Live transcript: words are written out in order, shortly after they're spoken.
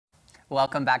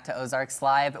Welcome back to Ozarks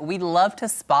Live. We love to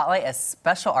spotlight a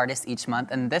special artist each month,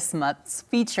 and this month's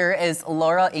feature is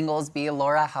Laura Ingalsbe.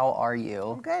 Laura, how are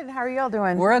you? I'm good. How are y'all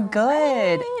doing? We're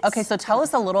good. Great. Okay, so tell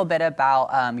us a little bit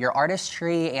about your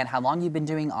artistry and how long you've been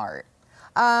doing art.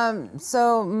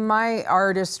 So my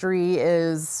artistry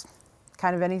is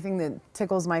kind of anything that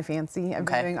tickles my fancy. I've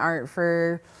been doing art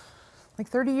for like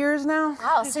 30 years now.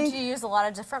 Wow, so do you use a lot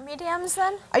of different mediums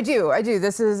then? I do.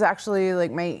 This is actually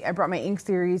like I brought my ink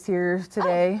series here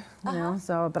today, you know,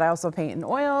 but I also paint in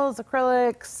oils,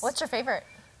 acrylics. What's your favorite?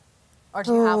 Or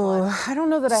do you have one? I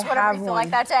don't know that Just I whatever have you feel one.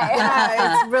 like that day.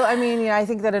 Yeah, it's real. I mean, I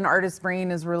think that an artist's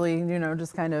brain is really,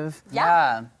 just kind of.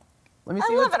 Yeah. Let me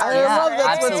see. I love it. I love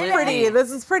that's what's Absolutely. pretty.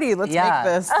 This is pretty. Let's make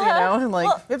this. And like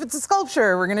Well, if it's a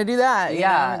sculpture, we're gonna do that.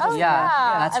 Yeah. You know?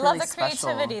 That's I love really the special.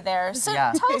 creativity there. So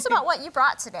tell us about what you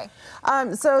brought today.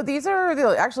 So these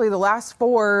are actually the last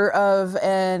four of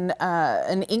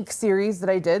an ink series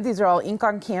that I did. These are all ink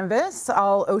on canvas,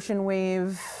 all ocean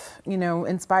wave,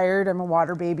 inspired. I'm a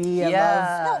water baby.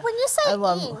 Yeah. No, when you say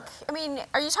love- ink, I mean,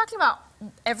 are you talking about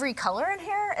every color in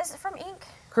here? Is it from ink?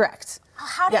 Correct.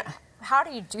 How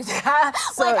do you do that?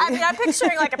 I'm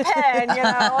picturing like a pen,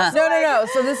 No.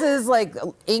 So this is like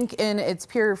ink in its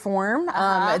pure form.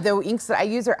 The inks that I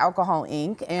use are alcohol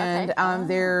ink, and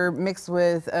they're mixed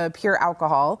with pure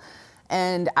alcohol.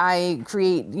 And I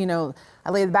create, I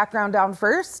lay the background down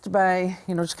first by,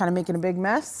 just kind of making a big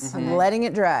mess and letting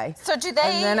it dry. So do they?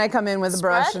 And then I come in with a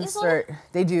brush and easily? start.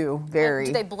 They do vary.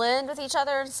 Do they blend with each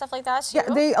other and stuff like that? Too?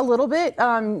 Yeah, they a little bit.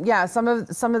 Some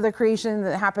of the creation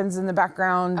that happens in the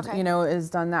background, is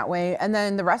done that way. And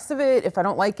then the rest of it, if I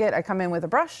don't like it, I come in with a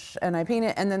brush and I paint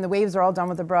it. And then the waves are all done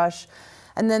with a brush.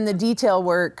 And then the detail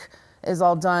work is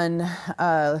all done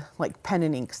like pen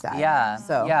and ink style. Yeah,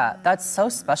 so. yeah, that's so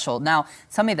special. Now,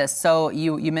 tell me this. So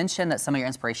you mentioned that some of your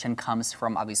inspiration comes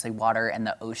from obviously water and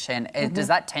the ocean. Does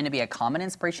that tend to be a common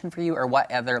inspiration for you, or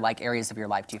what other areas of your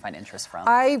life do you find interest from?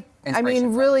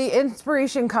 Really,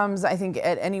 inspiration comes, I think,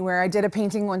 at anywhere. I did a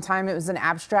painting one time. It was an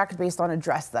abstract based on a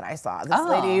dress that I saw. This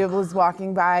lady was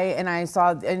walking by, and I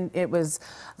saw, and it was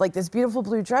like this beautiful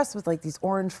blue dress with like these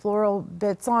orange floral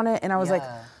bits on it, and I was like,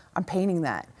 I'm painting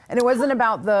that. And it wasn't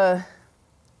about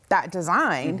that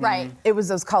design. Right. It was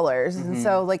those colors. And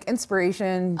so like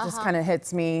inspiration just kind of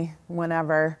hits me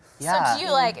whenever. So do you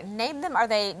name them?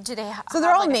 So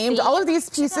they're all named. All of these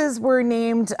pieces were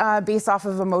named based off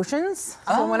of emotions.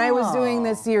 So when I was doing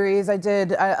this series, I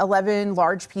did 11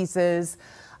 large pieces.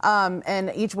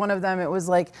 And each one of them, it was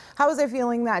like, how was I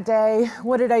feeling that day?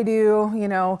 What did I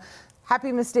do?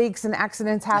 Happy mistakes and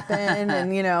accidents happen, and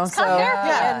it's kind of therapy,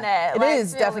 isn't it? It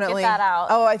is definitely. Get that out.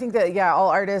 Oh, I think that all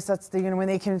artists, that's when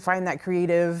they can find that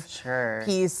creative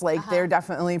piece, they're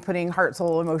definitely putting heart,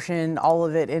 soul, emotion, all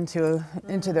of it into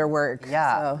their work.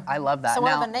 Yeah, so. I love that. So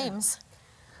what are the names?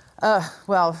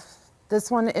 Well, this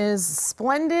one is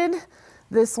Splendid.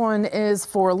 This one is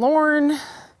Forlorn.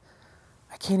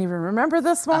 I can't even remember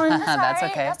this one. That's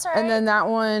okay. That's all right. And then that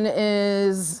one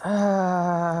is.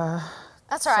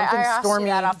 That's all right. I asked you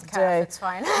that off the cuff. It's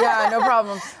fine. Yeah, no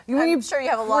problem. I'm sure you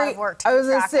have a lot of work to I was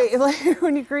keep gonna say, like,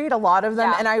 when you create a lot of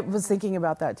them, Yeah. and I was thinking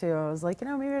about that too. I was like,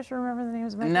 maybe I should remember the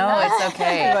names of my No, it's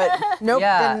okay. But nope.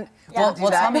 Yeah. Well, do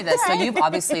that. tell me this. So you've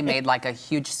obviously made like a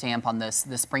huge stamp on the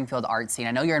Springfield art scene.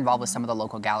 I know you're involved with some of the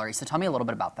local galleries. So tell me a little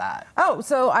bit about that. Oh,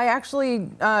 so I actually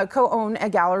co-own a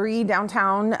gallery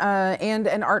downtown and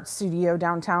an art studio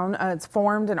downtown. It's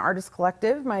Formed, an artist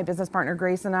collective. My business partner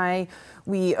Grace and I,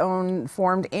 we own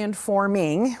Formed and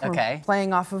Forming. Okay. We're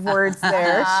playing off of words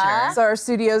there. Sure. So our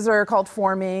studios are called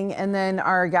Forming, and then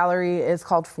our gallery is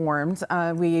called Formed.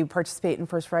 We participate in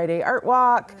First Friday Art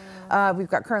Walk. We've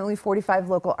got currently 45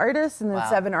 local artists and then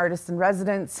 7 artists in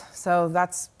residence. So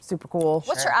that's super cool.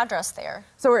 What's your address there?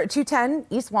 So we're at 210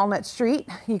 East Walnut Street.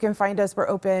 You can find us. We're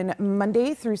open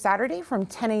Monday through Saturday from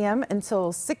 10 a.m.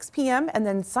 until 6 p.m. And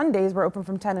then Sundays we're open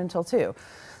from 10 until 2.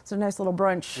 So a nice little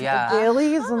brunch of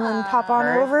dailies and then pop on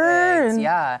over and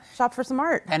shop for some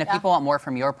art. And if people want more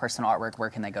from your personal artwork,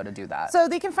 where can they go to do that? So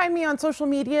they can find me on social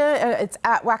media. It's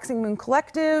at Waxing Moon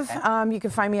Collective. You can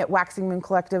find me at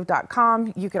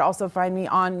waxingmooncollective.com. You could also find me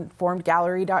on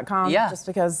formedgallery.com just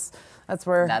because that's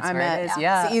where I'm where at. it is,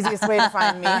 yeah. It's the easiest way to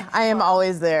find me. I am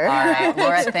always there. All right,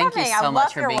 Laura, thank you coming. I so love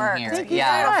much for your being work. here. Thank you so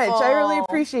much. I really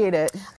appreciate it.